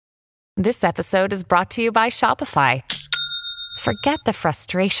This episode is brought to you by Shopify. Forget the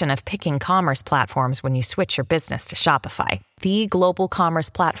frustration of picking commerce platforms when you switch your business to Shopify, the global commerce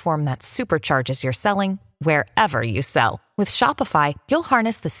platform that supercharges your selling wherever you sell. With Shopify, you'll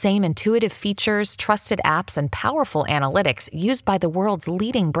harness the same intuitive features, trusted apps, and powerful analytics used by the world's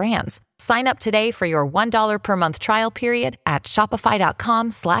leading brands. Sign up today for your $1 per month trial period at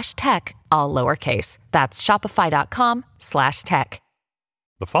shopify.com/tech, all lowercase. That's shopify.com/tech.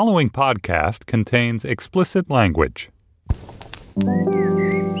 The following podcast contains explicit language.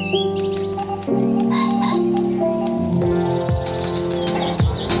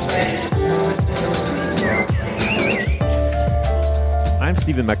 I'm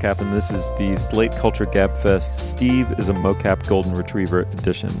Stephen Metcalf, and this is the Slate Culture Gabfest. Steve is a mocap Golden Retriever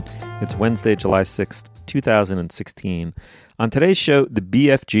edition. It's Wednesday, July 6th, 2016. On today's show, the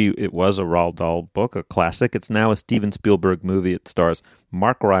BFG, it was a Roald Dahl book, a classic. It's now a Steven Spielberg movie. It stars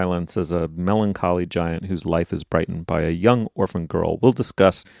Mark Rylance as a melancholy giant whose life is brightened by a young orphan girl. We'll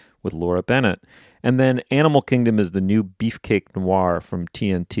discuss with Laura Bennett. And then Animal Kingdom is the new beefcake noir from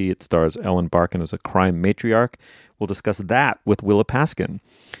TNT. It stars Ellen Barkin as a crime matriarch. We'll discuss that with Willa Paskin.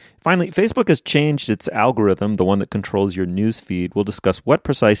 Finally, Facebook has changed its algorithm, the one that controls your news feed. We'll discuss what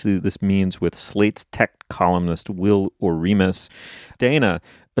precisely this means with Slate's tech columnist, Will Oremus. Dana,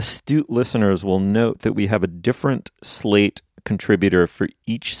 astute listeners will note that we have a different Slate contributor for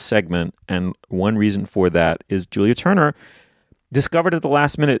each segment, and one reason for that is Julia Turner discovered at the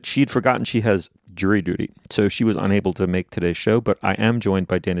last minute she'd forgotten she has jury duty, so she was unable to make today's show, but I am joined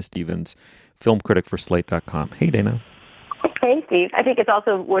by Dana Stevens, film critic for Slate.com. Hey, Dana. Hey, Steve. I think it's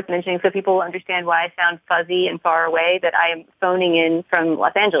also worth mentioning so people understand why I sound fuzzy and far away that I am phoning in from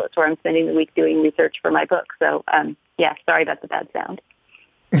Los Angeles, where I'm spending the week doing research for my book. So, yeah, sorry about the bad sound.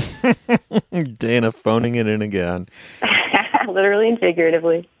 Dana phoning it in again. Literally and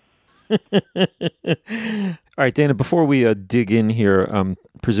figuratively. All right, Dana, before we dig in here,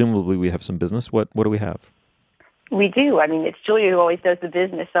 presumably we have some business. What do we have? We do. I mean, it's Julia who always does the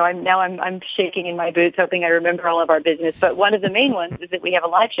business, so I'm shaking in my boots, hoping I remember all of our business. But one of the main ones is that we have a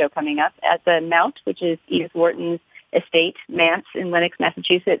live show coming up at the Mount, which is Edith Wharton's estate, Mance in Lenox,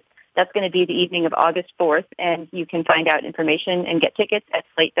 Massachusetts. That's going to be the evening of August 4th, and you can find out information and get tickets at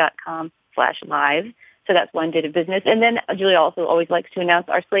slate.com/live. So that's one bit of business. And then Julia also always likes to announce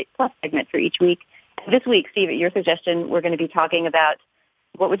our Slate Plus segment for each week. This week, Steve, at your suggestion, we're going to be talking about,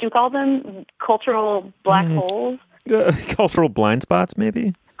 what would you call them? Cultural black holes? Cultural blind spots,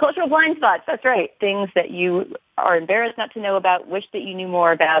 maybe? Cultural blind spots, that's right. Things that you are embarrassed not to know about, wish that you knew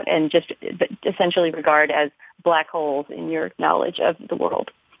more about, and just essentially regard as black holes in your knowledge of the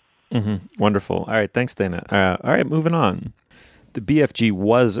world. Mm-hmm. Wonderful. All right, thanks, Dana. All right, moving on. The BFG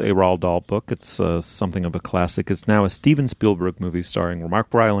was a Roald Dahl book. It's something of a classic. It's now a Steven Spielberg movie starring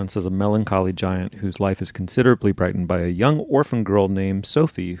Mark Rylance as a melancholy giant whose life is considerably brightened by a young orphan girl named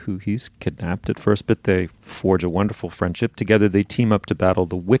Sophie, who he's kidnapped at first, but they forge a wonderful friendship. Together, they team up to battle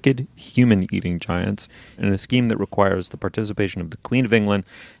the wicked human-eating giants in a scheme that requires the participation of the Queen of England,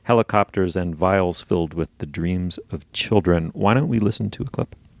 helicopters, and vials filled with the dreams of children. Why don't we listen to a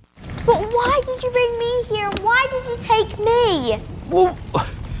clip? But why did you bring me here? Why did you take me? Well,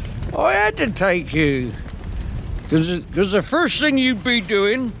 I had to take you. Because the first thing you'd be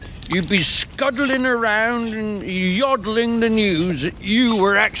doing, you'd be scuttling around and yodeling the news that you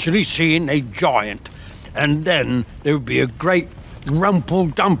were actually seeing a giant. And then there would be a great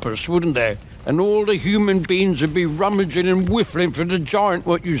rumple-dumpus, wouldn't there? And all the human beings would be rummaging and whiffling for the giant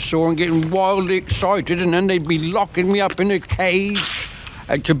what you saw and getting wildly excited, and then they'd be locking me up in a cage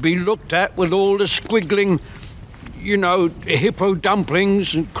to be looked at with all the squiggling, hippo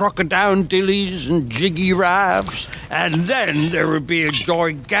dumplings and crocodile dillies and jiggy raves. And then there would be a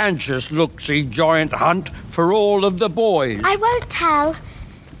gigantic look-see giant hunt for all of the boys. I won't tell.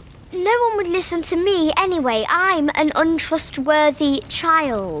 No one would listen to me anyway. I'm an untrustworthy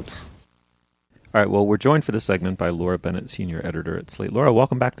child. All right, well, we're joined for this segment by Laura Bennett, senior editor at Slate. Laura,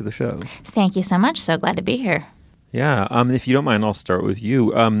 welcome back to the show. Thank you so much. So glad to be here. Yeah, if you don't mind, I'll start with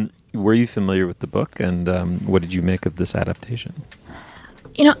you. Were you familiar with the book, and what did you make of this adaptation?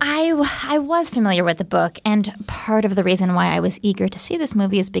 I was familiar with the book, and part of the reason why I was eager to see this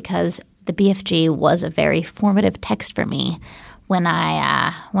movie is because the BFG was a very formative text for me when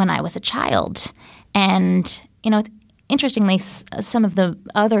I was a child. And, interestingly, some of the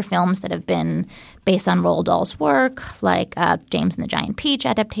other films that have been based on Roald Dahl's work, like James and the Giant Peach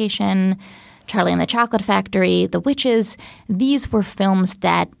adaptation, Charlie and the Chocolate Factory, The Witches, these were films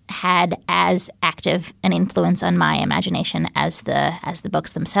that had as active an influence on my imagination as the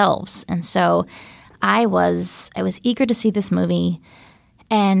books themselves. And so I was eager to see this movie,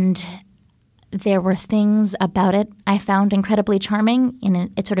 and there were things about it I found incredibly charming.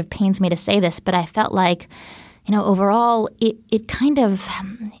 And it sort of pains me to say this, but I felt like, overall, it kind of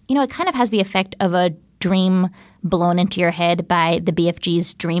has the effect of a dream blown into your head by the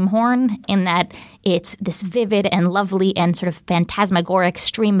BFG's dream horn, in that it's this vivid and lovely and sort of phantasmagoric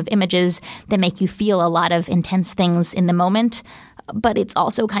stream of images that make you feel a lot of intense things in the moment, but it's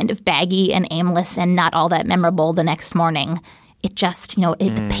also kind of baggy and aimless and not all that memorable the next morning. It just,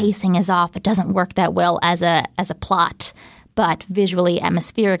 the pacing is off. It doesn't work that well as a plot, but visually,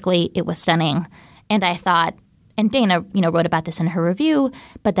 atmospherically, it was stunning. And I thought, and Dana, wrote about this in her review,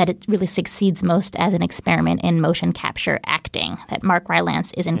 but that it really succeeds most as an experiment in motion capture acting, that Mark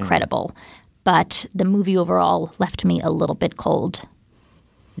Rylance is incredible. But the movie overall left me a little bit cold.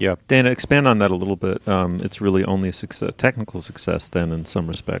 Yeah. Dana, expand on that a little bit. It's really only a technical success then in some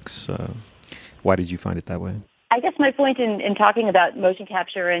respects. Why did you find it that way? I guess my point in talking about motion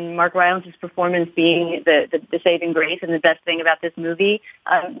capture and Mark Rylance's performance being the saving grace and the best thing about this movie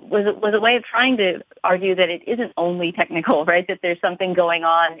was a way of trying to argue that it isn't only technical, right? That there's something going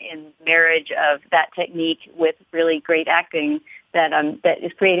on in marriage of that technique with really great acting that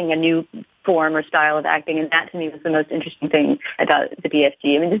is creating a new form or style of acting, and that to me was the most interesting thing about the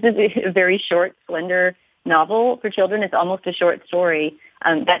BFG. I mean, this is a very short, slender novel for children. It's almost a short story.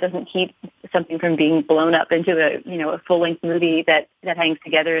 That doesn't keep something from being blown up into a full-length movie that hangs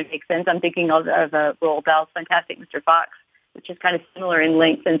together and makes sense. I'm thinking of Roald Dahl's Fantastic Mr. Fox, which is kind of similar in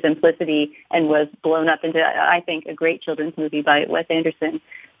length and simplicity and was blown up into, I think, a great children's movie by Wes Anderson.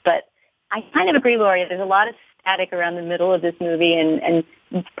 But I kind of agree, Laurie. There's a lot of static around the middle of this movie and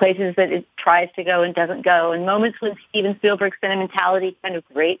places that it tries to go and doesn't go, and moments when Steven Spielberg's sentimentality kind of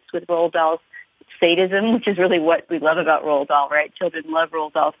grates with Roald Dahl's sadism, which is really what we love about Roald Dahl, right? Children love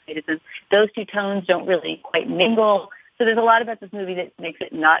Roald Dahl's sadism. Those two tones don't really quite mingle. So there's a lot about this movie that makes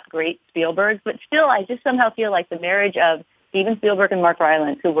it not great Spielberg, but still I just somehow feel like the marriage of Steven Spielberg and Mark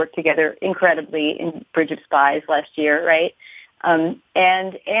Rylance, who worked together incredibly in Bridge of Spies last year, right? And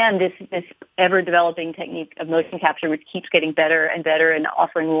this ever-developing technique of motion capture, which keeps getting better and better and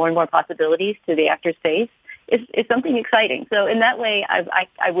offering more and more possibilities to the actor's face, is something exciting. So in that way,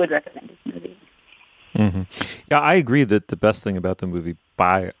 I would recommend this movie. Mm-hmm. Yeah, I agree that the best thing about the movie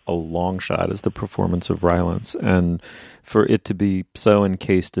by a long shot is the performance of Rylance, and for it to be so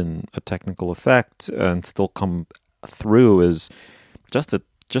encased in a technical effect and still come through is just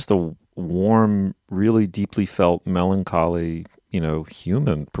a warm, really deeply felt, melancholy,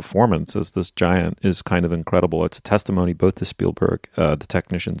 human performance as this giant is kind of incredible. It's a testimony both to Spielberg, the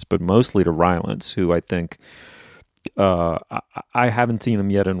technicians, but mostly to Rylance, who I think I haven't seen him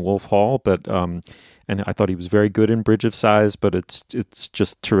yet in Wolf Hall, but and I thought he was very good in Bridge of Spies, but it's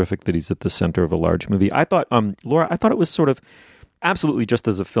just terrific that he's at the center of a large movie. I thought, Laura, it was sort of absolutely, just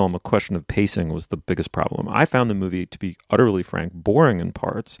as a film, a question of pacing was the biggest problem. I found the movie to be utterly frank, boring in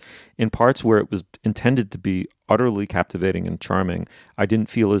parts where it was intended to be utterly captivating and charming. I didn't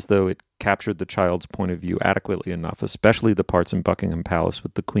feel as though it captured the child's point of view adequately enough, especially the parts in Buckingham Palace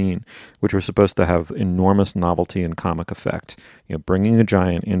with the Queen, which were supposed to have enormous novelty and comic effect. Bringing a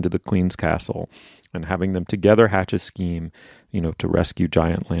giant into the Queen's castle and having them together hatch a scheme, to rescue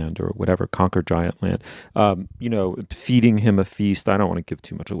Giant Land or whatever, conquer Giant Land. Feeding him a feast. I don't want to give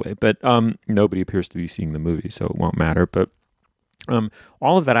too much away, but nobody appears to be seeing the movie, so it won't matter. But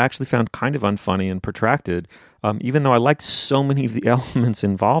all of that I actually found kind of unfunny and protracted, even though I liked so many of the elements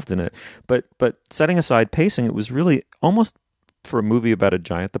involved in it. But setting aside pacing, it was really almost, for a movie about a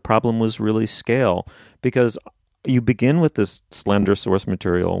giant, the problem was really scale, because you begin with this slender source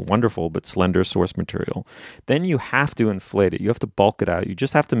material, wonderful, but slender source material. Then you have to inflate it. You have to bulk it out. You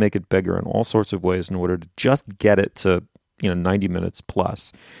just have to make it bigger in all sorts of ways in order to just get it to 90 minutes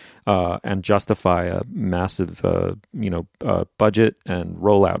plus. And justify a massive, budget and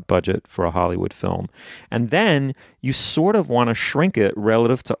rollout budget for a Hollywood film. And then you sort of want to shrink it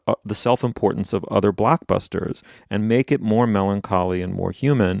relative to the self-importance of other blockbusters and make it more melancholy and more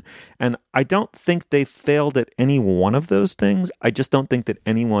human. And I don't think they failed at any one of those things. I just don't think that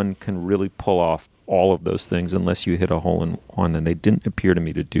anyone can really pull off all of those things unless you hit a hole in one, and they didn't appear to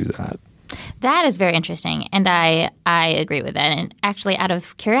me to do that. That is very interesting, and I agree with that. And actually, out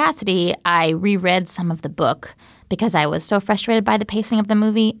of curiosity, I reread some of the book because I was so frustrated by the pacing of the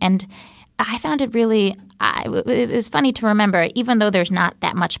movie, and I found it really it was funny to remember, even though there's not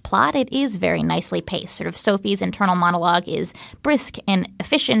that much plot, it is very nicely paced. Sort of Sophie's internal monologue is brisk and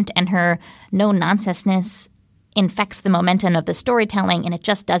efficient, and her no-nonsenseness infects the momentum of the storytelling, and it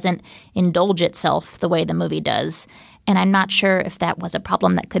just doesn't indulge itself the way the movie does. And I'm not sure if that was a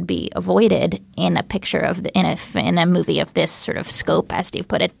problem that could be avoided in a picture of in a movie of this sort of scope, as Steve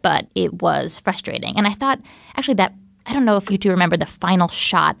put it. But it was frustrating, and I thought actually that I don't know if you two remember the final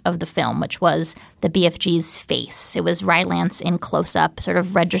shot of the film, which was the BFG's face. It was Rylance in close up, sort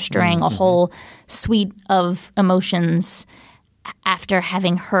of registering a whole suite of emotions after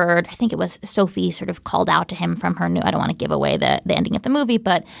having heard, I think it was Sophie sort of called out to him from her new, I don't want to give away the ending of the movie,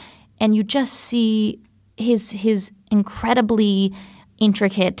 and you just see his incredibly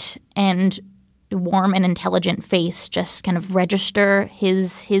intricate and warm and intelligent face just kind of register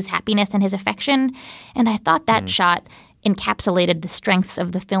his happiness and his affection. And I thought that shot encapsulated the strengths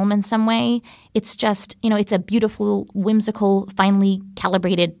of the film in some way. It's just, it's a beautiful, whimsical, finely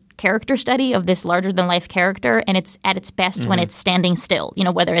calibrated character study of this larger-than-life character, and it's at its best when it's standing still,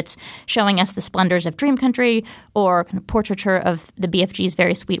 whether it's showing us the splendors of Dream Country or kind of portraiture of the BFG's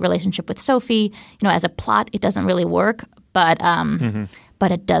very sweet relationship with Sophie. As a plot, it doesn't really work, but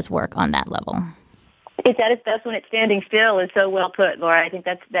it does work on that level. It's at its best when it's standing still is so well put, Laura. I think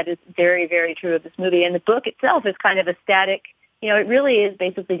that is very, very true of this movie. And the book itself is kind of a static, it really is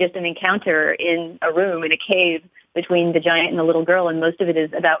basically just an encounter in a room, in a cave, between the giant and the little girl, and most of it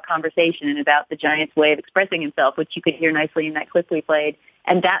is about conversation and about the giant's way of expressing himself, which you could hear nicely in that clip we played.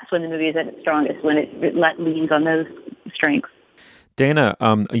 And that's when the movie is at its strongest, when it leans on those strengths. Dana,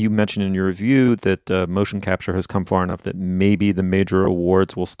 you mentioned in your review that motion capture has come far enough that maybe the major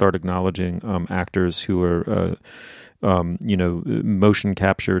awards will start acknowledging actors who are motion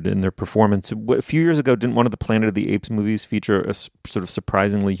captured in their performance. A few years ago, didn't one of the Planet of the Apes movies feature a sort of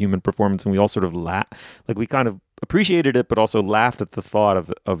surprisingly human performance, and we all sort of we kind of appreciated it, but also laughed at the thought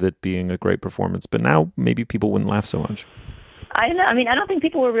of it being a great performance. But now maybe people wouldn't laugh so much. I don't know. I mean, I don't think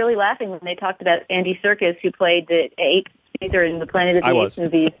people were really laughing when they talked about Andy Serkis, who played the ape Caesar in the Planet of the Apes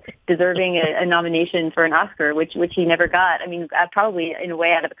movies, deserving a nomination for an Oscar, which he never got. I mean, probably in a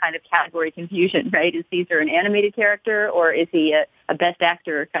way out of a kind of category confusion, right? Is Caesar an animated character, or is he a best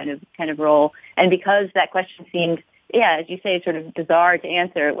actor kind of role? And because that question seemed, as you say, sort of bizarre to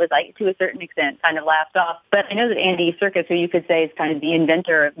answer, it was like, to a certain extent, kind of laughed off. But I know that Andy Serkis, who you could say is kind of the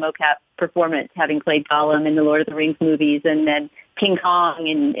inventor of mocap performance, having played Gollum in the Lord of the Rings movies, and then King Kong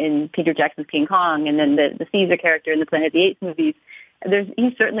in Peter Jackson's King Kong, and then the Caesar character in the Planet of the Apes movies,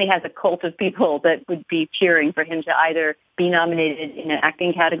 he certainly has a cult of people that would be cheering for him to either be nominated in an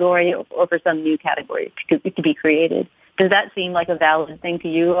acting category or for some new category to be created. Does that seem like a valid thing to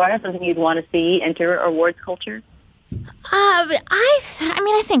you, or something you'd want to see enter awards culture?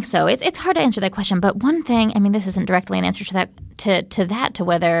 I think so. It's hard to answer that question, but one thing, this isn't directly an answer to that, to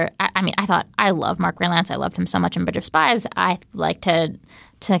whether, I thought, I love Mark Rylance. I loved him so much in Bridge of Spies. I like to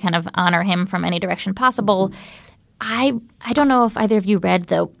kind of honor him from any direction possible. I don't know if either of you read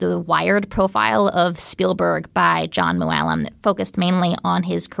the Wired profile of Spielberg by John Mooallem that focused mainly on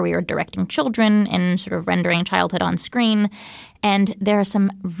his career directing children and sort of rendering childhood on screen. And there are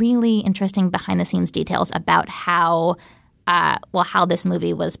some really interesting behind-the-scenes details about how this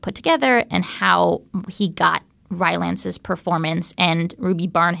movie was put together and how he got Rylance's performance and Ruby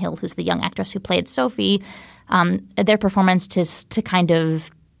Barnhill, who's the young actress who played Sophie, their performance to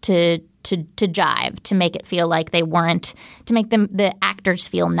jive, to make it feel like they weren't, to make the actors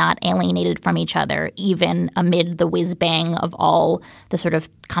feel not alienated from each other, even amid the whiz-bang of all the sort of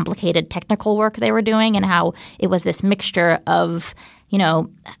complicated technical work they were doing, and how it was this mixture of,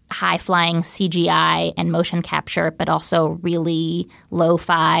 high-flying CGI and motion capture, but also really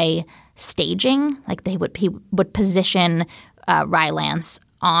lo-fi staging. Like he would position Rylance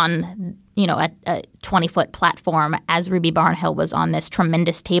on a 20-foot platform as Ruby Barnhill was on this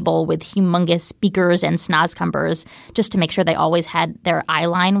tremendous table with humongous speakers and snozcumbers, just to make sure they always had their eye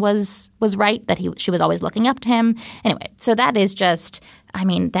line was right, that she was always looking up to him. Anyway, so that is just,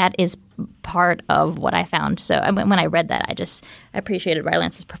 that is part of what I found. So when I read that, I just appreciated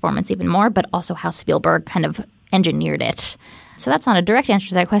Rylance's performance even more, but also how Spielberg kind of engineered it. So that's not a direct answer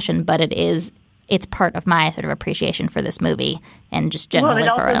to that question, but it's part of my sort of appreciation for this movie and just generally for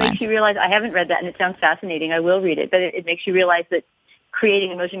Rylance. Well, it also makes you realize, I haven't read that and it sounds fascinating. I will read it, but it makes you realize that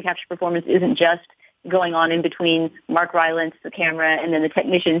creating a motion capture performance isn't just going on in between Mark Rylance, the camera, and then the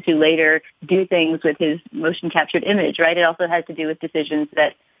technicians who later do things with his motion captured image, right? It also has to do with decisions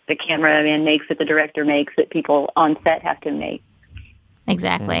that the cameraman makes, that the director makes, that people on set have to make.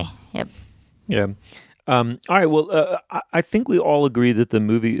 Exactly. Yep. Yeah. All right. Well, I think we all agree that the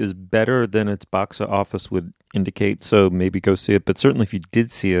movie is better than its box office would indicate. So maybe go see it. But certainly if you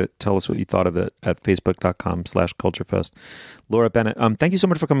did see it, tell us what you thought of it at facebook.com/culturefest. Laura Bennett, thank you so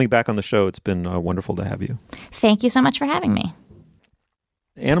much for coming back on the show. It's been wonderful to have you. Thank you so much for having me.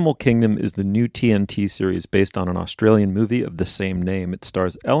 Animal Kingdom is the new TNT series based on an Australian movie of the same name. It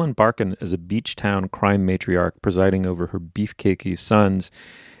stars Ellen Barkin as a beach town crime matriarch presiding over her beefcakey sons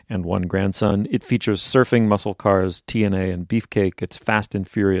and one grandson. It features surfing, muscle cars, TNA, and beefcake. It's Fast and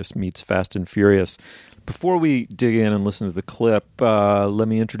Furious meets Fast and Furious. Before we dig in and listen to the clip, let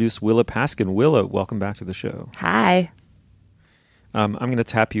me introduce Willa Paskin. Willa, welcome back to the show. Hi. I'm going to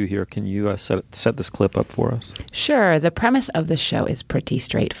tap you here. Can you set this clip up for us? Sure. The premise of the show is pretty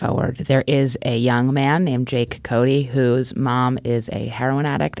straightforward. There is a young man named Jake Cody whose mom is a heroin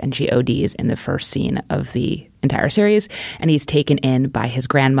addict, and she ODs in the first scene of the entire series, and he's taken in by his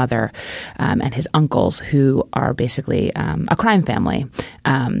grandmother and his uncles, who are basically a crime family.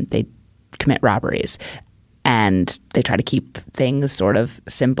 They commit robberies. And they try to keep things sort of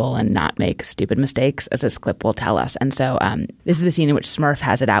simple and not make stupid mistakes, as this clip will tell us. And so this is the scene in which Smurf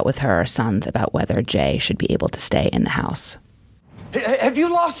has it out with her sons about whether Jay should be able to stay in the house. Have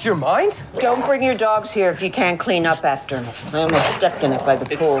you lost your mind? Don't bring your dogs here if you can't clean up after them. I almost stepped in it by the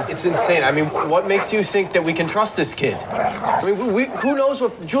pool. It's insane. I mean, what makes you think that we can trust this kid? I mean, who knows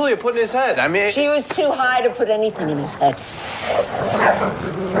what Julia put in his head? I mean... She was too high to put anything in his head.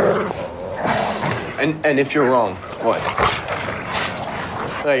 And if you're wrong, what?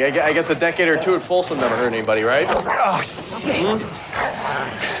 I guess a decade or two at Folsom never hurt anybody, right? Oh, shit!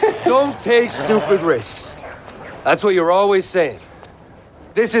 Don't take stupid risks. That's what you're always saying.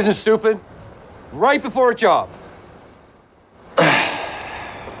 This isn't stupid. Right before a job.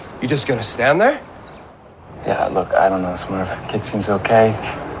 You just gonna stand there? Yeah, look, I don't know, Smurf. Kid seems okay,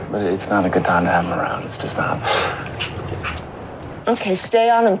 but it's not a good time to have him around. It's just not. Okay, stay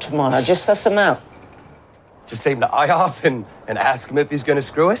on him tomorrow. Just suss him out. Just take him to IHOP and ask him if he's gonna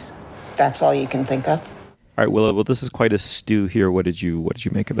screw us? That's all you can think of? All right, Willa, well, this is quite a stew here. What did you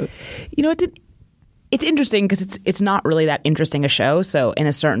make of it? You know, it's interesting because it's not really that interesting a show. So in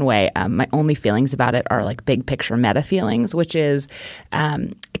a certain way, my only feelings about it are like big picture meta feelings, which is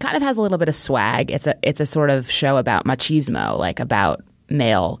it kind of has a little bit of swag. It's a sort of show about machismo, like about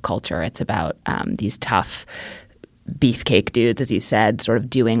male culture. It's about these tough beefcake dudes, as you said, sort of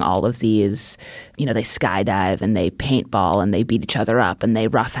doing all of these, you know, they skydive and they paintball and they beat each other up and they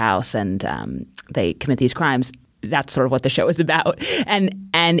roughhouse and they commit these crimes. That's sort of what the show is about. And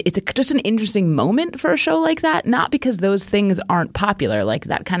it's just an interesting moment for a show like that, not because those things aren't popular. Like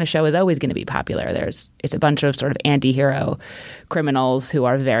that kind of show is always going to be popular. It's a bunch of sort of anti-hero criminals who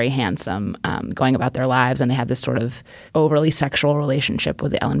are very handsome, going about their lives, and they have this sort of overly sexual relationship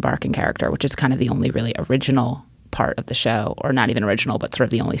with the Ellen Barkin character, which is kind of the only really original part of the show, or not even original, but sort of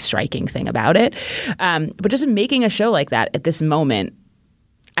the only striking thing about it. But just making a show like that at this moment,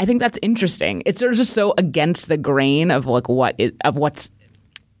 I think that's interesting. It's sort of just so against the grain of like what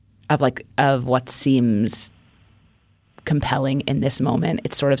seems compelling in this moment.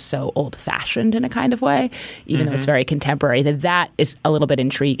 It's sort of so old-fashioned in a kind of way, even though it's very contemporary. That is a little bit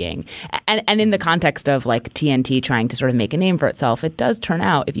intriguing. And in the context of like TNT trying to sort of make a name for itself, it does turn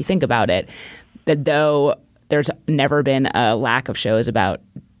out, if you think about it, that though there's never been a lack of shows about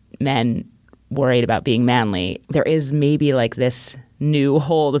men worried about being manly, there is maybe like this new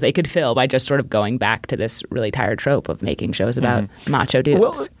hole that they could fill by just sort of going back to this really tired trope of making shows about macho dudes.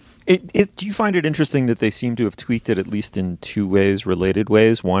 Well, do you find it interesting that they seem to have tweaked it at least in two ways, related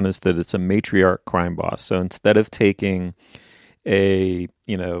ways? One is that it's a matriarch crime boss. So instead of taking a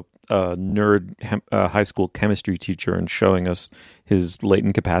nerd high school chemistry teacher and showing us his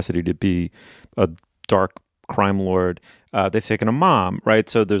latent capacity to be a dark crime lord, they've taken a mom, right?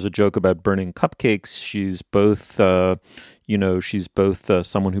 So there's a joke about burning cupcakes. She's both someone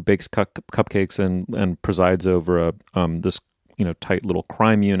who bakes cupcakes and presides over this tight little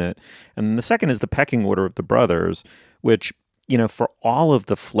crime unit. And then the second is the pecking order of the brothers, which, for all of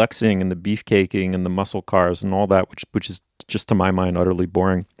the flexing and the beefcaking and the muscle cars and all that, which is just to my mind utterly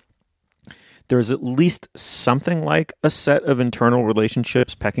boring, there's at least something like a set of internal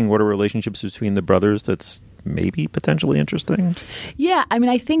relationships, pecking order relationships between the brothers that's maybe potentially interesting. Yeah, I mean,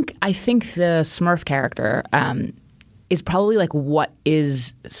 I think the Smurf character is probably like what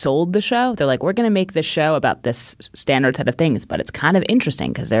is sold the show. They're like, we're going to make this show about this standard set of things, but it's kind of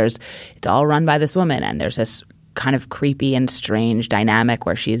interesting because it's all run by this woman, and there's this kind of creepy and strange dynamic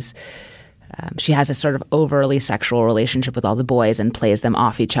where she has a sort of overly sexual relationship with all the boys and plays them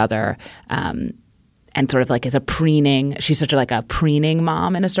off each other. sort of like is a preening. She's such a preening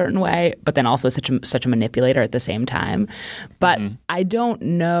mom in a certain way, but then also such a manipulator at the same time. But I don't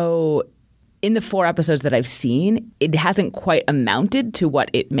know. In the 4 episodes that I've seen, it hasn't quite amounted to what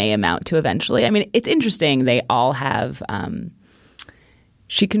it may amount to eventually. I mean, it's interesting. They all have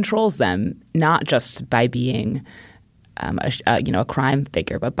she controls them not just by being a crime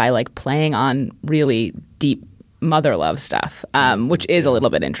figure, but by like playing on really deep mother love stuff, which is a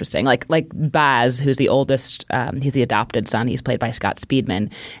little bit interesting. Like Baz, who's the oldest, he's the adopted son. He's played by Scott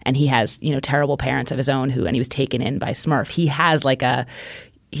Speedman, and he has terrible parents of his own and he was taken in by Smurf. He has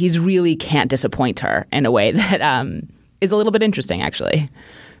he's really can't disappoint her in a way that is a little bit interesting, actually.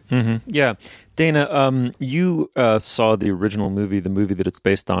 Mm-hmm. Yeah. Dana, you saw the original movie, the movie that it's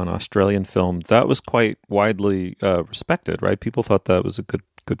based on, Australian film. That was quite widely respected, right? People thought that was a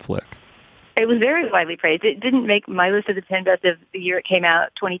good flick. It was very widely praised. It didn't make my list of the 10 best of the year it came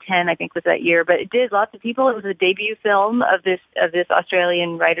out. 2010, I think, was that year, but it did. Lots of people. It was a debut film of this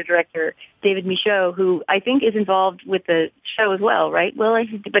Australian writer-director, David Michaud, who I think is involved with the show as well, right? Well,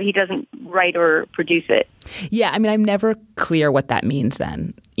 but he doesn't write or produce it. Yeah, I mean, I'm never clear what that means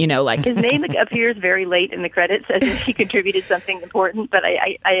then. His name appears very late in the credits as if he contributed something important, but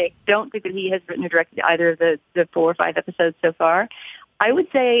I don't think that he has written or directed either of the 4 or 5 episodes so far. I would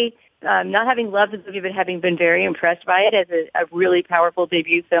say, not having loved the movie, but having been very impressed by it as a really powerful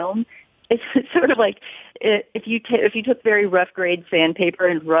debut film, it's sort of like if you took very rough grade sandpaper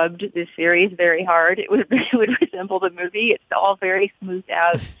and rubbed this series very hard, it would resemble the movie. It's all very smoothed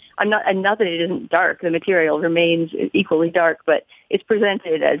out. Not that it isn't dark. The material remains equally dark, but it's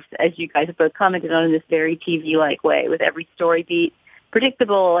presented as you guys have both commented on in this very TV-like way, with every story beat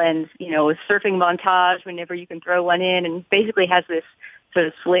predictable and a surfing montage whenever you can throw one in, and basically has this sort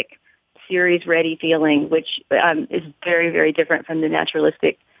of slick, series-ready feeling, which is very, very different from the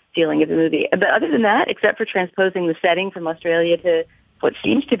naturalistic feeling of the movie. But other than that, except for transposing the setting from Australia to what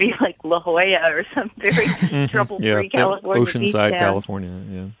seems to be like La Jolla or some very trouble-free California, Oceanside, California,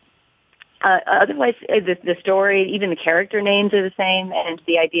 yeah. Otherwise, the story, even the character names are the same, and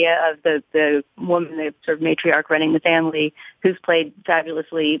the idea of the woman, the sort of matriarch running the family, who's played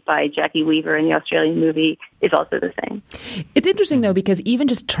fabulously by Jackie Weaver in the Australian movie, is also the same. It's interesting, though, because even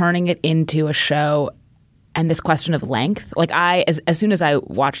just turning it into a show and this question of length, like as soon as I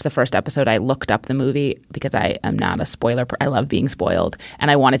watched the first episode, I looked up the movie because I am not a spoiler. I love being spoiled,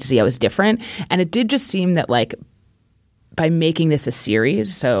 and I wanted to see how it was different. And it did just seem that, like, by making this a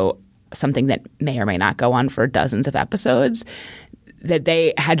series, so something that may or may not go on for dozens of episodes, that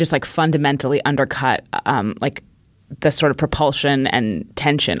they had just like fundamentally undercut like the sort of propulsion and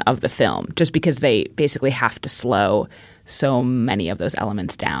tension of the film, just because they basically have to slow so many of those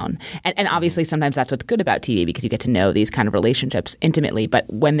elements down. And obviously sometimes that's what's good about TV, because you get to know these kind of relationships intimately.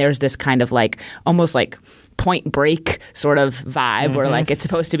 But when there's this kind of like almost like Point Break sort of vibe where like it's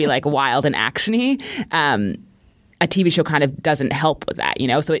supposed to be like wild and action-y, a TV show kind of doesn't help with that,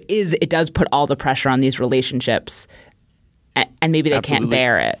 So it does put all the pressure on these relationships, and maybe they can't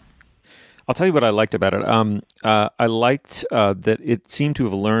bear it. I'll tell you what I liked about it. I liked that it seemed to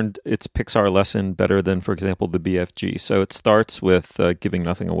have learned its Pixar lesson better than, for example, the BFG. So it starts with giving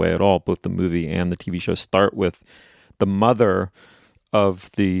nothing away at all. Both the movie and the TV show start with the mother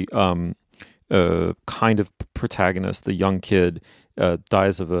of the kind of protagonist, the young kid,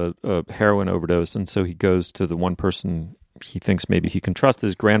 dies of a heroin overdose, and so he goes to the one person he thinks maybe he can trust,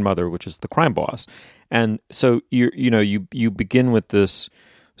 his grandmother, which is the crime boss. And so you begin with this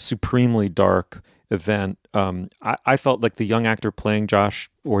supremely dark event. I felt like the young actor playing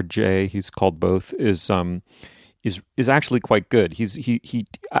Josh, or Jay, he's called both, is actually quite good.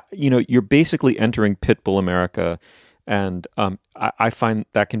 You're basically entering Pitbull America, and I find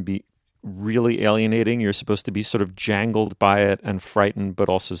that can be really alienating. You're supposed to be sort of jangled by it and frightened, but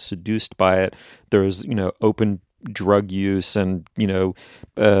also seduced by it. There's, open drug use and, and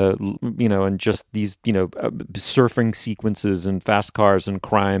just these, surfing sequences and fast cars and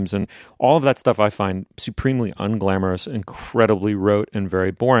crimes and all of that stuff I find supremely unglamorous, incredibly rote and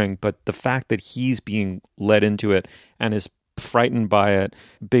very boring. But the fact that he's being led into it and is frightened by it,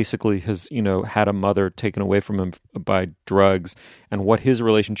 basically has had a mother taken away from him by drugs, and what his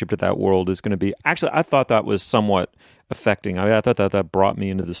relationship to that world is going to be. Actually, I thought that was somewhat affecting. I thought that brought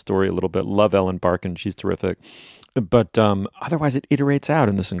me into the story a little bit. Love Ellen Barkin, she's terrific, but otherwise it iterates out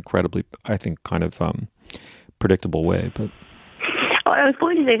in this incredibly, I think, kind of predictable way. But I was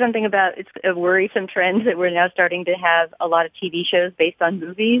going to say something about it's a worrisome trend that we're now starting to have a lot of TV shows based on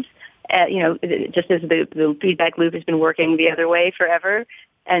movies. just as the feedback loop has been working the other way forever,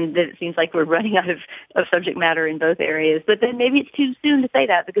 and that it seems like we're running out of subject matter in both areas. But then maybe it's too soon to say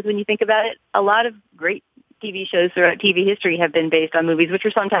that, because when you think about it, a lot of great TV shows throughout TV history have been based on movies, which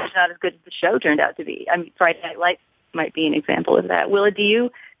are sometimes not as good as the show turned out to be. I mean, Friday Night Lights might be an example of that. Willa, do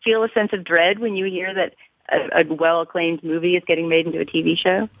you feel a sense of dread when you hear that a well-acclaimed movie is getting made into a TV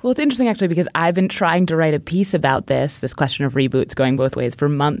show? Well, it's interesting, actually, because I've been trying to write a piece about this question of reboots going both ways for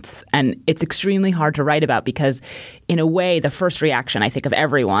months. And it's extremely hard to write about because, in a way, the first reaction, I think, of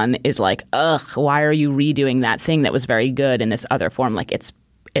everyone is like, ugh, why are you redoing that thing that was very good in this other form? Like, it's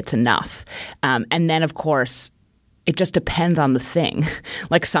enough. And then, of course, it just depends on the thing.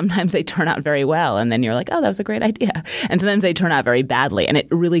 Like sometimes they turn out very well and then you're like, oh, that was a great idea. And sometimes they turn out very badly. And it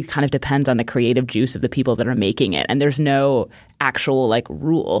really kind of depends on the creative juice of the people that are making it. And there's no actual like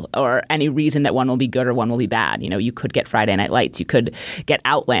rule or any reason that one will be good or one will be bad. You know, you could get Friday Night Lights. You could get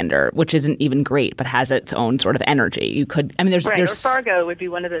Outlander, which isn't even great, but has its own sort of energy. You could, I mean, there's or Fargo would be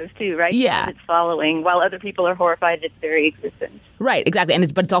one of those too, right? Yeah. It's following while other people are horrified at its very existence. Right, exactly.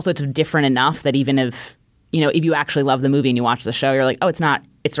 And but it's also different enough that even if, you know, if you actually love the movie and you watch the show, you're like, oh, it's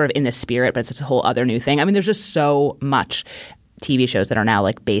sort of in the spirit, but it's a whole other new thing. I mean, there's just so much TV shows that are now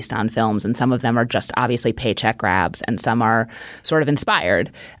like based on films, and some of them are just obviously paycheck grabs, and some are sort of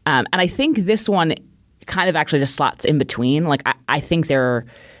inspired. And I think this one kind of actually just slots in between. Like, I think they're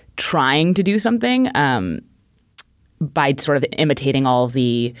trying to do something by sort of imitating all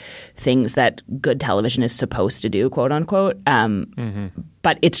the things that good television is supposed to do, quote unquote.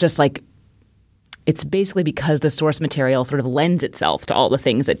 But it's just like, it's basically because the source material sort of lends itself to all the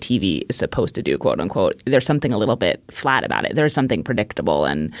things that TV is supposed to do, quote unquote. There's something a little bit flat about it. There's something predictable,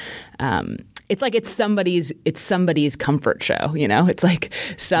 and it's like it's somebody's comfort show. You know, it's like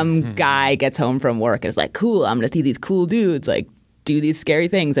some guy gets home from work and is like, "Cool, I'm going to see these cool dudes like do these scary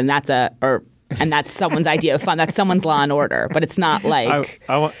things," and that's someone's idea of fun. That's someone's Law and Order, but it's not like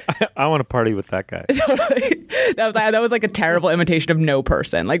I want to party with that guy. Totally. That was like a terrible imitation of No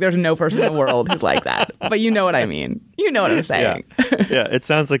Person. Like there's no person in the world who's like that. But you know what I mean. You know what I'm saying. Yeah, it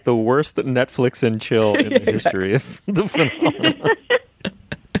sounds like the worst Netflix and chill in the history of the phenomenon.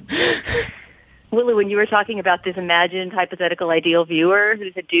 Willow, when you were talking about this imagined hypothetical ideal viewer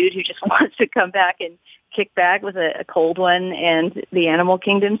who's a dude who just wants to come back and kick back with a cold one and the Animal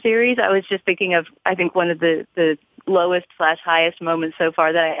Kingdom series, I was just thinking of, I think, one of the lowest/highest moments so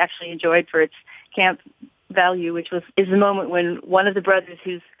far that I actually enjoyed for its camp value, which is the moment when one of the brothers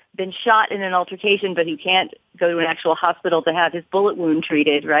who's been shot in an altercation, but he can't go to an actual hospital to have his bullet wound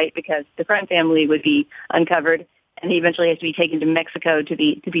treated, right, because the crime family would be uncovered, and he eventually has to be taken to Mexico to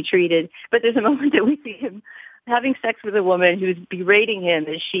be treated. But there's a moment that we see him having sex with a woman who's berating him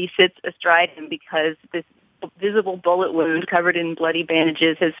as she sits astride him because this visible bullet wound covered in bloody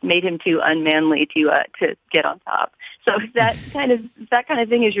bandages has made him too unmanly to get on top. So if that kind of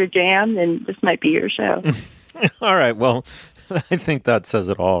thing is your jam, then this might be your show. All right. Well, I think that says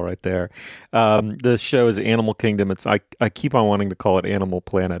it all right there. The show is Animal Kingdom. I keep on wanting to call it Animal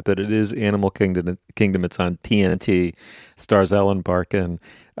Planet, but it is Animal Kingdom. It's on TNT. Stars Ellen Barkin.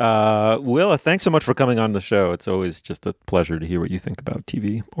 Willa, thanks so much for coming on the show. It's always just a pleasure to hear what you think about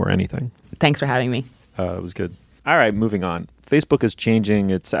TV or anything. Thanks for having me. It was good. All right, moving on. Facebook is changing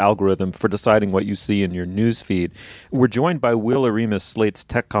its algorithm for deciding what you see in your news feed. We're joined by Will Oremus, Slate's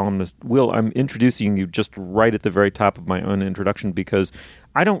tech columnist. Will, I'm introducing you just right at the very top of my own introduction because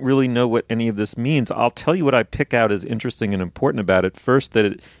I don't really know what any of this means. I'll tell you what I pick out as interesting and important about it. First, that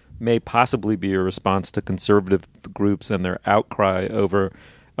it may possibly be a response to conservative groups and their outcry over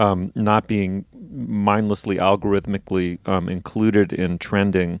not being mindlessly algorithmically included in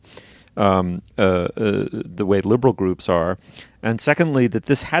trending the way liberal groups are. And secondly, that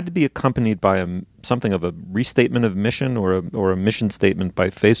this had to be accompanied by something of a restatement of mission or a mission statement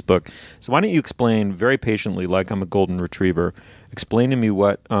by Facebook. So why don't you explain very patiently, like I'm a golden retriever, explain to me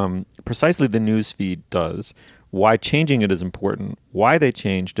what precisely the news feed does, why changing it is important, why they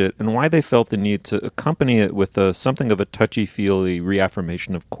changed it, and why they felt the need to accompany it with something of a touchy-feely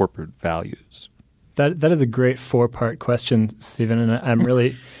reaffirmation of corporate values. That is a great 4-part question, Stephen, and I'm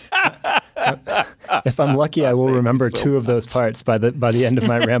really if I'm lucky, I will remember two of those parts by the end of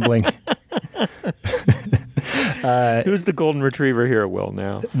my rambling. Who's the golden retriever here, Will?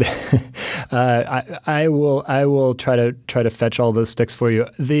 Now, I will try to fetch all those sticks for you.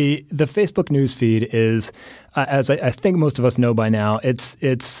 The Facebook news feed is, as I think most of us know by now,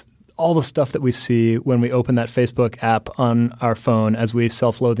 it's all the stuff that we see when we open that Facebook app on our phone, as we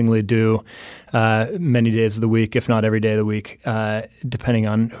self-loathingly do many days of the week, if not every day of the week, depending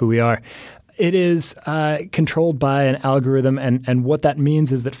on who we are. It is controlled by an algorithm, and what that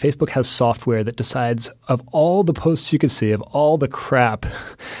means is that Facebook has software that decides of all the posts you could see, of all the crap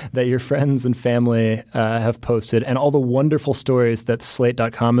that your friends and family have posted, and all the wonderful stories that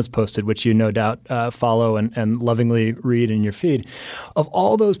Slate.com has posted, which you no doubt follow and lovingly read in your feed. Of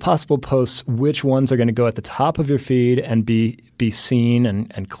all those possible posts, which ones are going to go at the top of your feed and be seen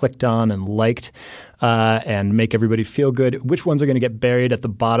and clicked on and liked and make everybody feel good? Which ones are going to get buried at the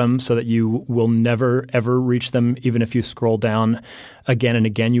bottom so that you will never, ever reach them? Even if you scroll down again and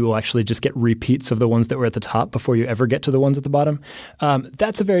again, you will actually just get repeats of the ones that were at the top before you ever get to the ones at the bottom.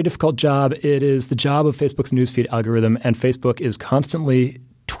 That's a very difficult job. It is the job of Facebook's newsfeed algorithm, and Facebook is constantly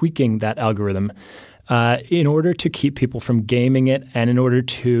tweaking that algorithm in order to keep people from gaming it and in order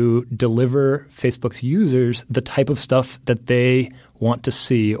to deliver Facebook's users the type of stuff that they want to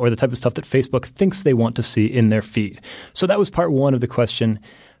see or the type of stuff that Facebook thinks they want to see in their feed. So that was part one of the question.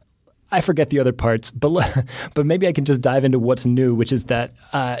 I forget the other parts, but maybe I can just dive into what's new, which is that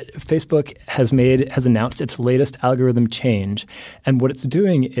Facebook has announced its latest algorithm change. And what it's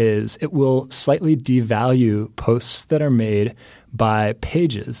doing is it will slightly devalue posts that are made by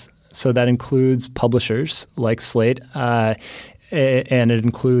pages. So that includes publishers like Slate, and it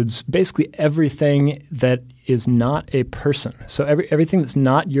includes basically everything that is not a person. So everything that's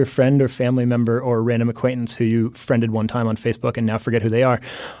not your friend or family member or a random acquaintance who you friended one time on Facebook and now forget who they are,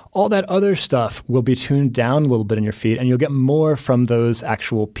 all that other stuff will be tuned down a little bit in your feed, and you'll get more from those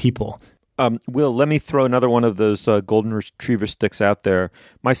actual people. Will, let me throw another one of those golden retriever sticks out there.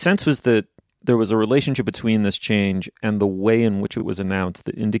 My sense was that there was a relationship between this change and the way in which it was announced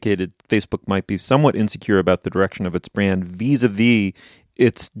that indicated Facebook might be somewhat insecure about the direction of its brand vis-a-vis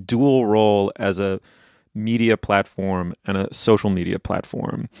its dual role as a media platform and a social media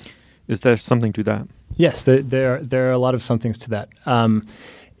platform. Is there something to that? Yes, there are a lot of somethings to that.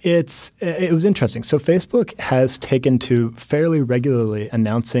 It was interesting. So Facebook has taken to fairly regularly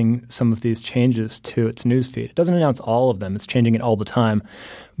announcing some of these changes to its newsfeed. It doesn't announce all of them. It's changing it all the time.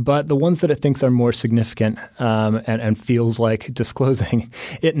 But the ones that it thinks are more significant and feels like disclosing,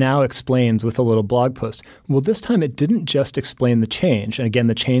 it now explains with a little blog post. Well, this time it didn't just explain the change. And again,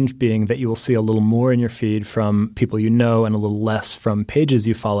 the change being that you will see a little more in your feed from people you know and a little less from pages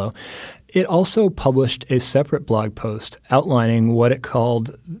you follow. It also published a separate blog post outlining what it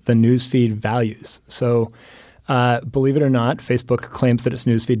called the newsfeed values. So believe it or not, Facebook claims that its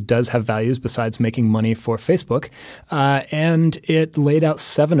newsfeed does have values besides making money for Facebook. And it laid out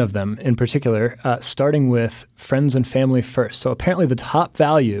 7 of them in particular, starting with friends and family first. So apparently the top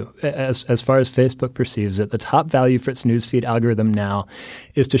value, as far as Facebook perceives it, the top value for its newsfeed algorithm now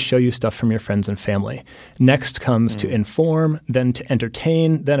is to show you stuff from your friends and family. Next comes to inform, then to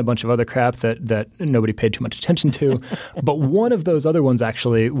entertain, then a bunch of other crap that nobody paid too much attention to. But one of those other ones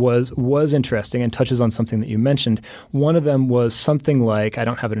actually was interesting and touches on something that you mentioned. One of them was something like, I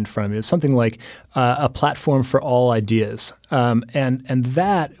don't have it in front of me, it was something like a platform for all ideas. And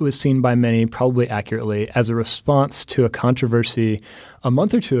that was seen by many, probably accurately, as a response to a controversy a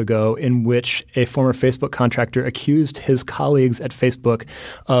month or two ago in which a former Facebook contractor accused his colleagues at Facebook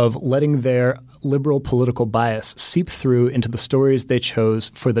of letting their liberal political bias seep through into the stories they chose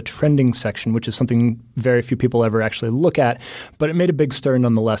for the trending section, which is something very few people ever actually look at. But it made a big stir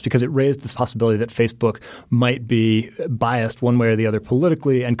nonetheless because it raised this possibility that Facebook might be biased one way or the other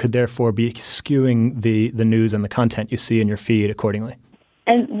politically and could therefore be skewing the news and the content you see in your feed accordingly.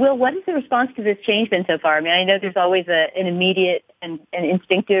 And Will, what has the response to this change been so far? I mean, I know there's always an immediate and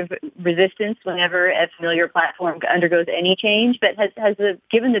instinctive resistance whenever a familiar platform undergoes any change, but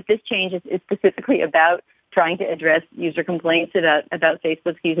given that this change is specifically about trying to address user complaints about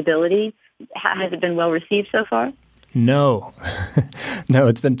Facebook's usability, has it been well received so far? No. No,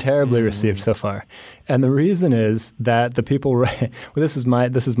 it's been terribly received so far. And the reason is that the people this is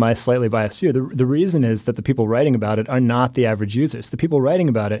my slightly biased view. The reason is that the people writing about it are not the average users. The people writing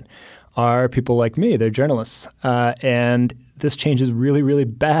about it are people like me. They're journalists. And this change is really, really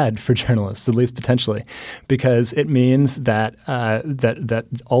bad for journalists, at least potentially, because it means that that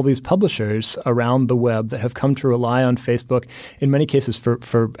all these publishers around the web that have come to rely on Facebook, in many cases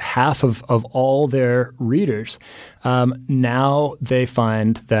for half of all their readers, now they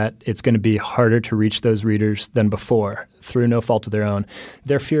find that it's going to be harder to reach those readers than before. through no fault of their own.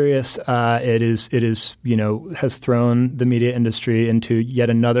 They're furious. It is has thrown the media industry into yet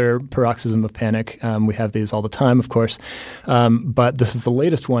another paroxysm of panic. We have these all the time, of course, but this is the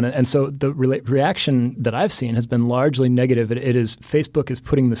latest one. And so the reaction that I've seen has been largely negative. It is Facebook is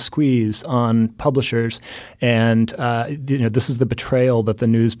putting the squeeze on publishers, and this is the betrayal that the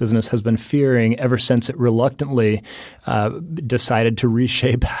news business has been fearing ever since it reluctantly decided to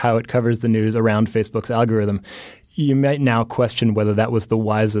reshape how it covers the news around Facebook's algorithm. You might now question whether that was the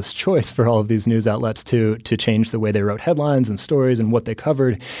wisest choice for all of these news outlets to change the way they wrote headlines and stories and what they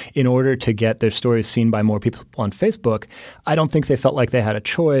covered in order to get their stories seen by more people on Facebook. I don't think they felt like they had a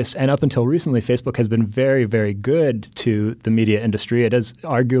choice. And up until recently, Facebook has been very, very good to the media industry. It has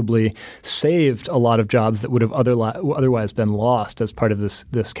arguably saved a lot of jobs that would have otherwise been lost as part of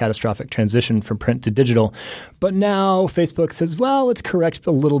this catastrophic transition from print to digital. But now Facebook says, well, let's correct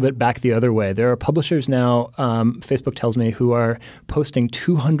a little bit back the other way. There are publishers now, Facebook tells me, who are posting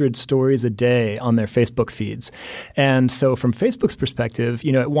 200 stories a day on their Facebook feeds. And so from Facebook's perspective,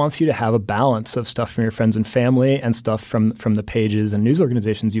 it wants you to have a balance of stuff from your friends and family and stuff from the pages and news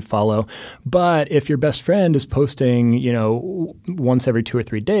organizations you follow. But if your best friend is posting, once every 2 or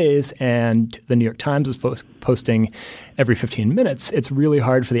 3 days and the New York Times is posting every 15 minutes, it's really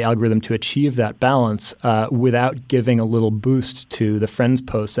hard for the algorithm to achieve that balance without giving a little boost to the friends'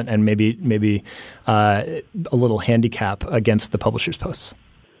 posts and maybe a little handicap against the publisher's posts.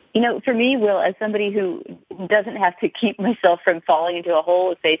 For me, Will, as somebody who doesn't have to keep myself from falling into a hole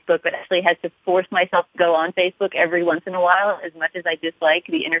with Facebook, but actually has to force myself to go on Facebook every once in a while, as much as I dislike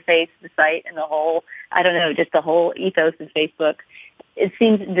the interface, the site, and the whole ethos of Facebook, it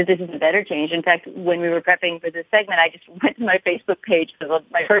seems that this is a better change. In fact, when we were prepping for this segment, I just went to my Facebook page,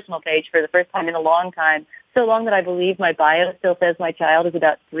 my personal page, for the first time in a long time. So long that I believe my bio still says my child is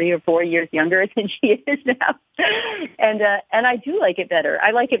about 3 or 4 years younger than she is now. And I do like it better.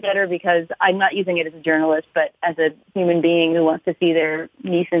 I like it better because I'm not using it as a journalist, but as a human being who wants to see their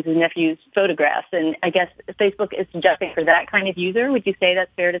nieces and nephews' photographs. And I guess Facebook is suggesting for that kind of user. Would you say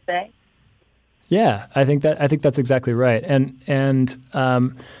that's fair to say? Yeah, I think that's exactly right. And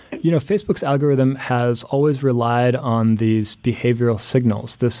Facebook's algorithm has always relied on these behavioral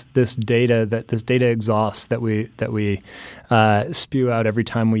signals, this data exhaust that we spew out every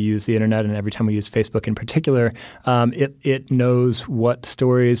time we use the internet and every time we use Facebook in particular. It knows what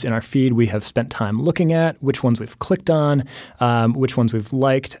stories in our feed we have spent time looking at, which ones we've clicked on, which ones we've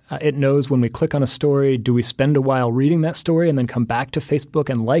liked. It knows when we click on a story, do we spend a while reading that story and then come back to Facebook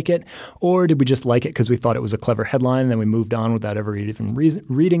and like it, or did we just like it because we thought it was a clever headline and then we moved on without ever even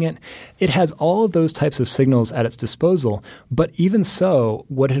reading it? It has all of those types of signals at its disposal. But even so,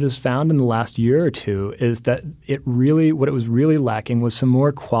 what it has found in the last year or two is that what it was really lacking was some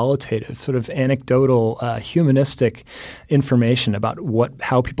more qualitative, sort of anecdotal, humanistic information about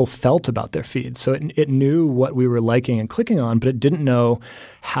how people felt about their feeds. So it knew what we were liking and clicking on, but it didn't know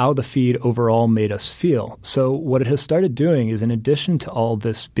how the feed overall made us feel. So what it has started doing is, in addition to all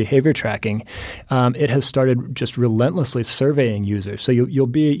this behavior tracking, it has started just relentlessly surveying users. So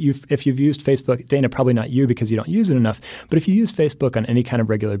if you've used Facebook, Dana, probably not you because you don't use it enough, but if you use Facebook on any kind of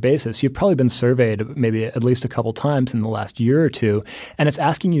regular basis, you've probably been surveyed maybe at least a couple times in the last year or two, and it's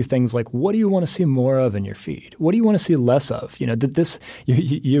asking you things like, what do you want to see more of in your feed? What do you want to see less of? Did this?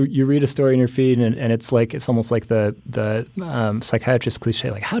 You read a story in your feed, and it's almost like the psychiatrist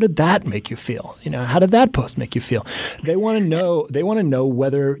cliche, like, how did that make you feel? How did that post make you feel? They want to know. They want to know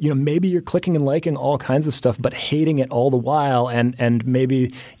whether maybe you're clicking and liking all kinds of stuff, but hating it all the while, and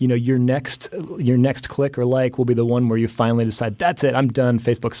maybe your next click or like will be the one where you finally decide, that's it, I'm done,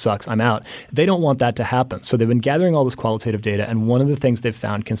 Facebook sucks, I'm out. They don't want that to happen. So they've been gathering all this qualitative data, and one of the things they've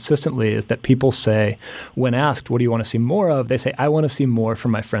found consistently is that people say, when asked, what do you want to see more of, they say, I want to see more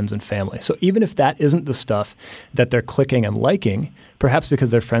from my friends and family. So even if that isn't the stuff that they're clicking and liking, perhaps because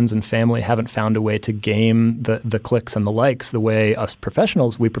their friends and family haven't found a way to game the clicks and the likes the way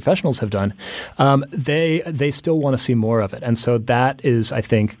we professionals have done, they still want to see more of it. And so that is, I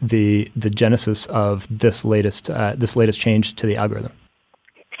think, the genesis of this latest change to the algorithm.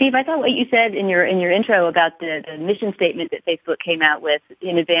 Steve, I thought what you said in your intro about the mission statement that Facebook came out with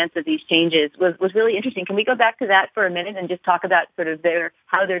in advance of these changes was really interesting. Can we go back to that for a minute and just talk about sort of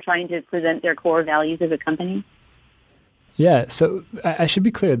how they're trying to present their core values as a company? Yeah, so I should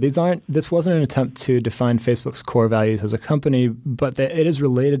be clear. This wasn't an attempt to define Facebook's core values as a company, but it is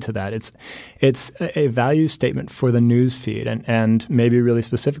related to that. It's a value statement for the news feed and maybe really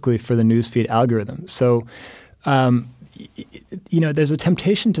specifically for the news feed algorithm. So there's a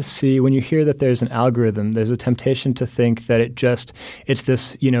temptation to see when you hear that there's an algorithm, there's a temptation to think that it's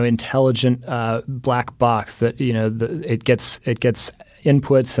this, intelligent black box that, it gets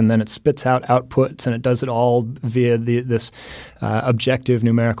inputs and then it spits out outputs and it does it all via this objective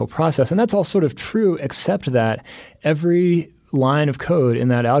numerical process. And that's all sort of true, except that every line of code in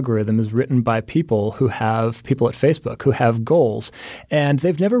that algorithm is written by people at Facebook who have goals. And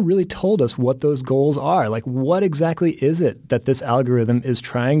they've never really told us what those goals are. Like, what exactly is it that this algorithm is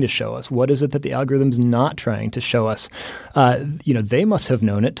trying to show us? What is it that the algorithm's not trying to show us? They must have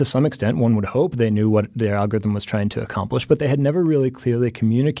known it to some extent. One would hope they knew what their algorithm was trying to accomplish, but they had never really clearly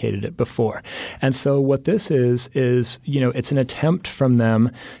communicated it before. And so what this is it's an attempt from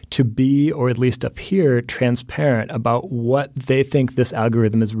them to be, or at least appear, transparent about what they think this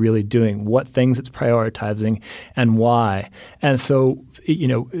algorithm is really doing, what things it's prioritizing, and why. And so,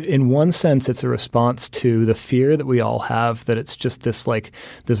 in one sense, it's a response to the fear that we all have that it's just this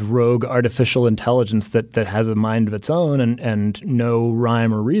rogue artificial intelligence that has a mind of its own and no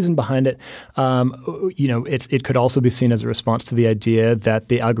rhyme or reason behind it. It could also be seen as a response to the idea that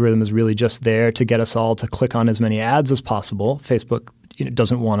the algorithm is really just there to get us all to click on as many ads as possible. Facebook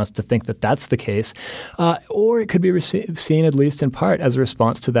doesn't want us to think that that's the case. Or it could be seen, at least in part, as a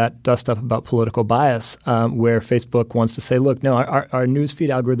response to that dust-up about political bias, where Facebook wants to say, look, no, our newsfeed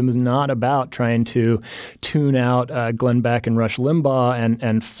algorithm is not about trying to tune out Glenn Beck and Rush Limbaugh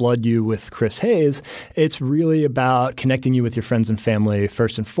and flood you with Chris Hayes. It's really about connecting you with your friends and family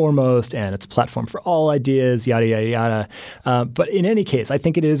first and foremost, and it's a platform for all ideas, yada, yada, yada. But in any case, I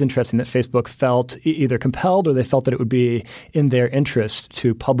think it is interesting that Facebook felt either compelled or they felt that it would be in their interest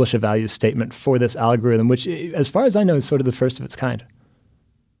to publish a value statement for this algorithm, which, as far as I know, is sort of the first of its kind.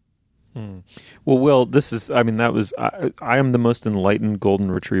 Well, Will, I am the most enlightened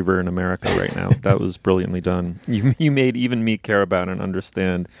golden retriever in America right now. That was brilliantly done. You made even me care about and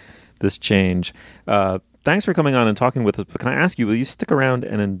understand this change. Thanks for coming on and talking with us. But can I ask you, will you stick around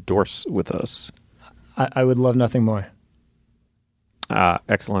and endorse with us? I would love nothing more.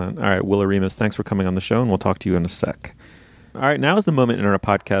 Excellent. All right, Will Oremus, thanks for coming on the show, and we'll talk to you in a sec. All right, now is the moment in our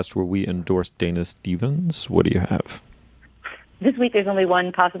podcast where we endorse Dana Stevens. What do you have? This week there's only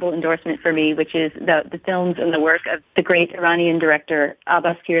one possible endorsement for me, which is the films and the work of the great Iranian director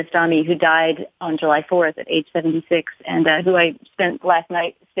Abbas Kiarostami, who died on July 4th at age 76, and who I spent last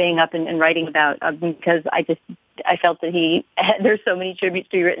night staying up and writing about because I felt that there's so many tributes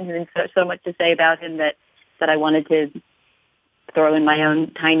to be written and so much to say about him that I wanted to throw in my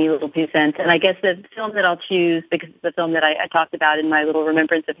own tiny little 2 cents. And I guess the film that I'll choose, because it's the film that I talked about in my little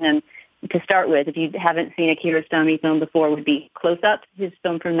remembrance of him to start with, if you haven't seen a Kiarostami film before, would be Close Up, his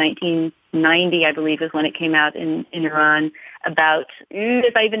film from 1990, I believe, is when it came out in Iran, about,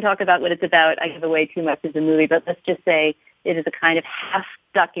 if I even talk about what it's about, I give away too much as a movie, but let's just say it is a kind of half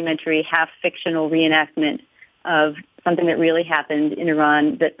documentary, half fictional reenactment of something that really happened in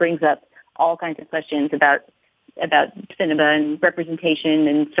Iran that brings up all kinds of questions about cinema and representation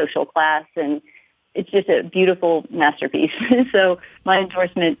and social class, and it's just a beautiful masterpiece. So my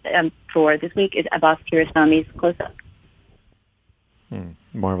endorsement for this week is Abbas Kiarostami's Close Up.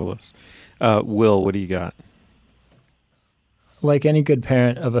 Marvelous. Will, what do you got? Like any good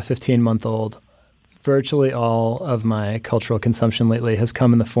parent of a 15-month-old, virtually all of my cultural consumption lately has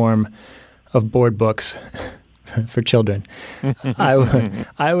come in the form of board books for children. I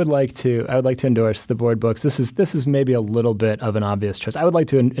would like to endorse the board books. This is maybe a little bit of an obvious choice. I would like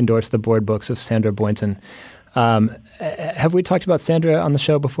to endorse the board books of Sandra Boynton. Have we talked about Sandra on the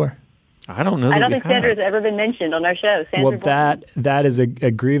show before? I don't know. I don't think Sandra's ever been mentioned on our show. Sandra Boynton. That is a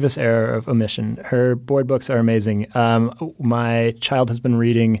grievous error of omission. Her board books are amazing. My child has been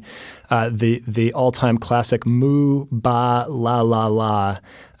reading the all-time classic Moo Ba La La La.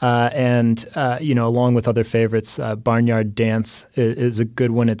 Along with other favorites, Barnyard Dance is a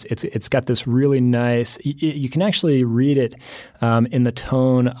good one. It's got this really nice. You can actually read it in the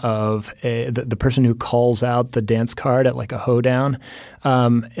tone of the person who calls out the dance card at like a hoedown,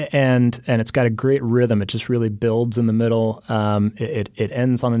 and it's got a great rhythm. It just really builds in the middle. It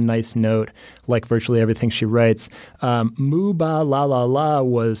ends on a nice note, like virtually everything she writes. Moo Ba La La La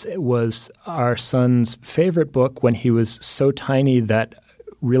was our son's favorite book when he was so tiny that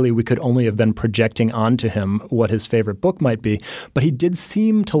really we could only have been projecting onto him what his favorite book might be. But he did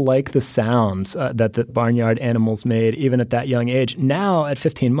seem to like the sounds that the barnyard animals made even at that young age. Now, at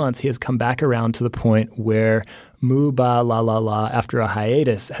 15 months, he has come back around to the point where Moo Ba La La La, after a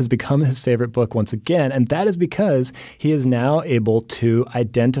hiatus, has become his favorite book once again. And that is because he is now able to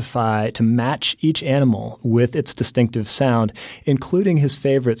to match each animal with its distinctive sound, including his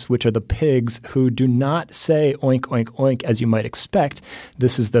favorites, which are the pigs, who do not say oink, oink, oink, as you might expect.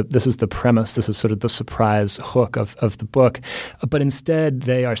 This is the premise. This is sort of the surprise hook of the book. But instead,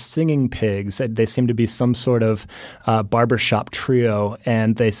 they are singing pigs. They seem to be some sort of barbershop trio,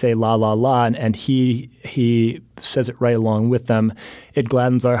 and they say la, la, la, and he says it right along with them. It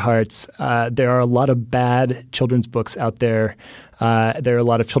gladdens our hearts. There are a lot of bad children's books out there. There are a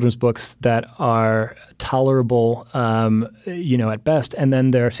lot of children's books that are tolerable, at best, and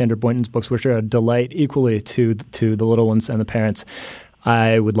then there are Sandra Boynton's books, which are a delight equally to the little ones and the parents.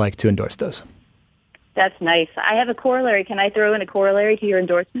 I would like to endorse those. That's nice. I have a corollary. Can I throw in a corollary to your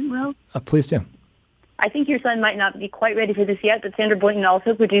endorsement, Will? Please do. I think your son might not be quite ready for this yet, but Sandra Boynton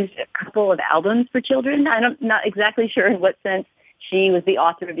also produced a couple of albums for children. I'm not exactly sure in what sense she was the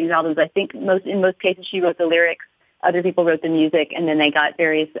author of these albums. I think in most cases she wrote the lyrics. Other people wrote the music, and then they got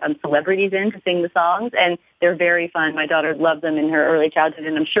various celebrities in to sing the songs, and they're very fun. My daughter loved them in her early childhood,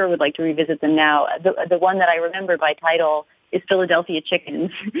 and I'm sure would like to revisit them now. The one that I remember by title is Philadelphia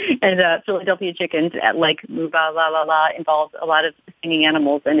Chickens, and Philadelphia Chickens, like Moo Ba La La La, involves a lot of singing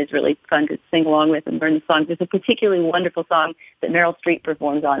animals, and it's really fun to sing along with and learn the songs. There's a particularly wonderful song that Meryl Streep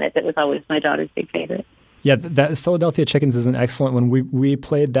performs on it that was always my daughter's big favorite. Yeah, that Philadelphia Chickens is an excellent one. We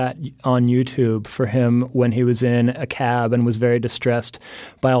played that on YouTube for him when he was in a cab and was very distressed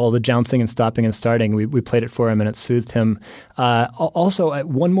by all the jouncing and stopping and starting. We played it for him and it soothed him. Also,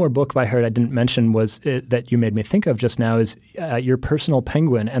 one more book I heard I didn't mention was that you made me think of just now is Your Personal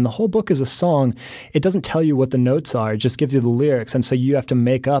Penguin. And the whole book is a song. It doesn't tell you what the notes are. It just gives you the lyrics. And so you have to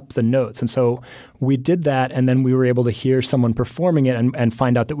make up the notes. And so we did that, and then we were able to hear someone performing it and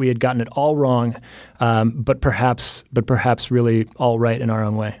find out that we had gotten it all wrong. But perhaps really all right in our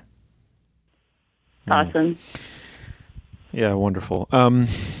own way. Awesome. Yeah, wonderful. All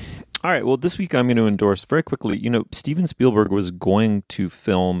right. Well, this week I'm going to endorse very quickly. Steven Spielberg was going to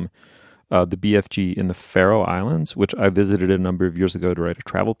film the BFG in the Faroe Islands, which I visited a number of years ago to write a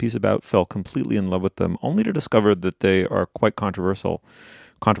travel piece about. Fell completely in love with them, only to discover that they are quite controversial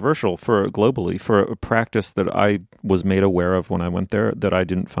globally for a practice that I was made aware of when I went there that I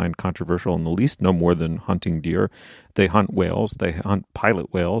didn't find controversial in the least, no more than hunting deer. They hunt whales. They hunt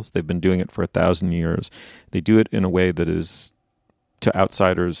pilot whales. They've been doing it for 1,000 years. They do it in a way that is, to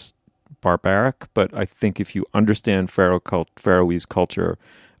outsiders, barbaric. But I think if you understand Faroese culture,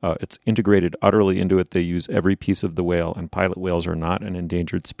 it's integrated utterly into it. They use every piece of the whale, and pilot whales are not an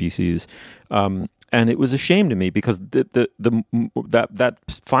endangered species. And it was a shame to me because that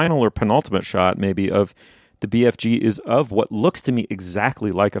final or penultimate shot maybe of the BFG is of what looks to me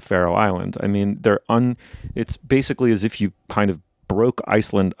exactly like a Faroe Island. I mean, it's basically as if you kind of broke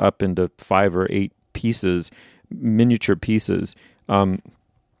Iceland up into 5 or 8 pieces, miniature pieces.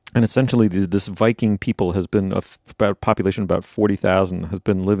 And essentially, this Viking people has been about population about 40,000 has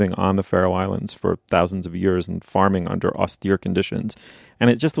been living on the Faroe Islands for thousands of years and farming under austere conditions. And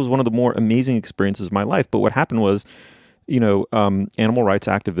it just was one of the more amazing experiences of my life. But what happened was, animal rights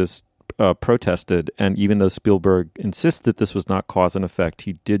activists protested, and even though Spielberg insists that this was not cause and effect,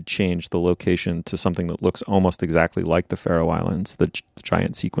 he did change the location to something that looks almost exactly like the Faroe Islands, the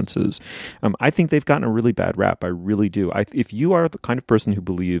giant sequences. I think they've gotten a really bad rap. I really do. If you are the kind of person who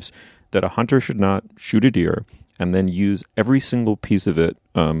believes that a hunter should not shoot a deer and then use every single piece of it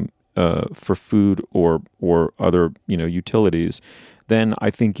for food or other utilities, then I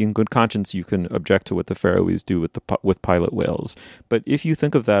think in good conscience you can object to what the Faroese do with pilot whales. But if you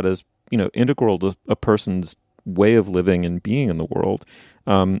think of that as integral to a person's way of living and being in the world,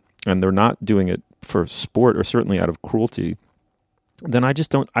 and they're not doing it for sport or certainly out of cruelty, then I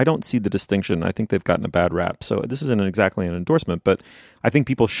don't see the distinction. I think they've gotten a bad rap. So this isn't exactly an endorsement, but I think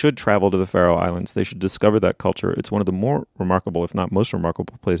people should travel to the Faroe Islands. They should discover that culture. It's one of the more remarkable, if not most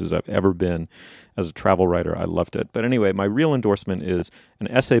remarkable places I've ever been as a travel writer. I loved it. But anyway, my real endorsement is an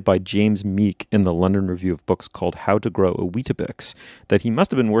essay by James Meek in the London Review of Books called How to Grow a Weetabix that he must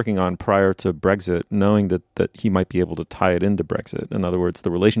have been working on prior to Brexit, knowing that he might be able to tie it into Brexit. In other words,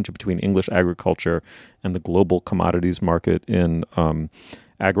 the relationship between English agriculture and the global commodities market in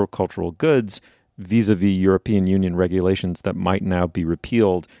agricultural goods vis-a-vis European Union regulations that might now be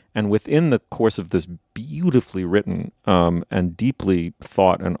repealed. And within the course of this beautifully written and deeply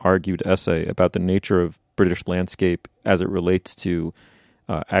thought and argued essay about the nature of British landscape as it relates to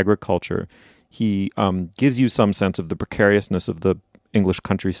agriculture, he gives you some sense of the precariousness of the English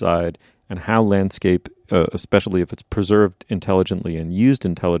countryside and how landscape, especially if it's preserved intelligently and used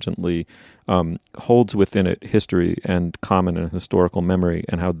intelligently, holds within it history and common and historical memory,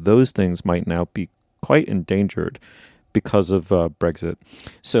 and how those things might now be quite endangered because of Brexit.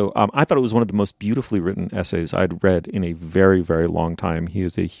 So I thought it was one of the most beautifully written essays I'd read in a very, very long time. He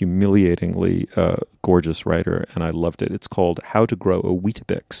is a humiliatingly gorgeous writer, and I loved it. It's called How to Grow a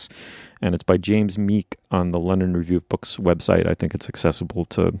Weetabix, and it's by James Meek on the London Review of Books website. I think it's accessible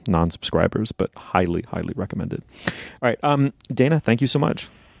to non-subscribers, but highly, highly recommended. All right, Dana, thank you so much.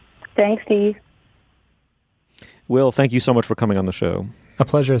 Thanks, Steve. Will, thank you so much for coming on the show. A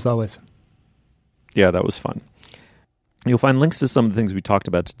pleasure as always. Yeah, that was fun. You'll find links to some of the things we talked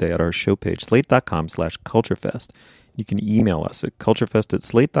about today at our show page, slate.com/culturefest. You can email us at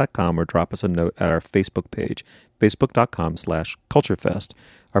culturefest@slate.com or drop us a note at our Facebook page, facebook.com/culturefest.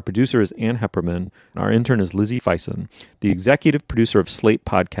 Our producer is Ann Hepperman. Our intern is Lizzie Feisen. The executive producer of Slate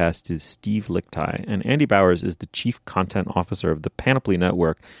Podcast is Steve Lickteig. And Andy Bowers is the chief content officer of the Panoply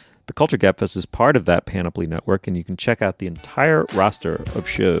Network. The Culture Gabfest is part of that Panoply Network, and you can check out the entire roster of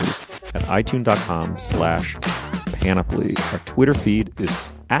shows at itunes.com/Panoply. Our Twitter feed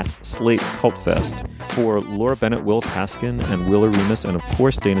is @SlateCultFest. For Laura Bennett, Will Paskin, and Will Arenas, and of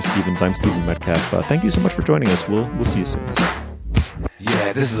course Dana Stevens, I'm Stephen Metcalf. Thank you so much for joining us. We'll see you soon.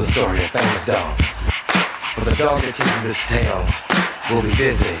 Yeah, this is a story of famous dog. But the dog that chases its tail will be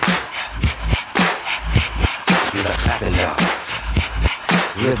busy. These are clapping dogs,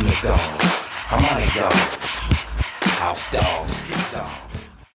 rhythmic dogs, harmonic dogs, house dogs, street dogs.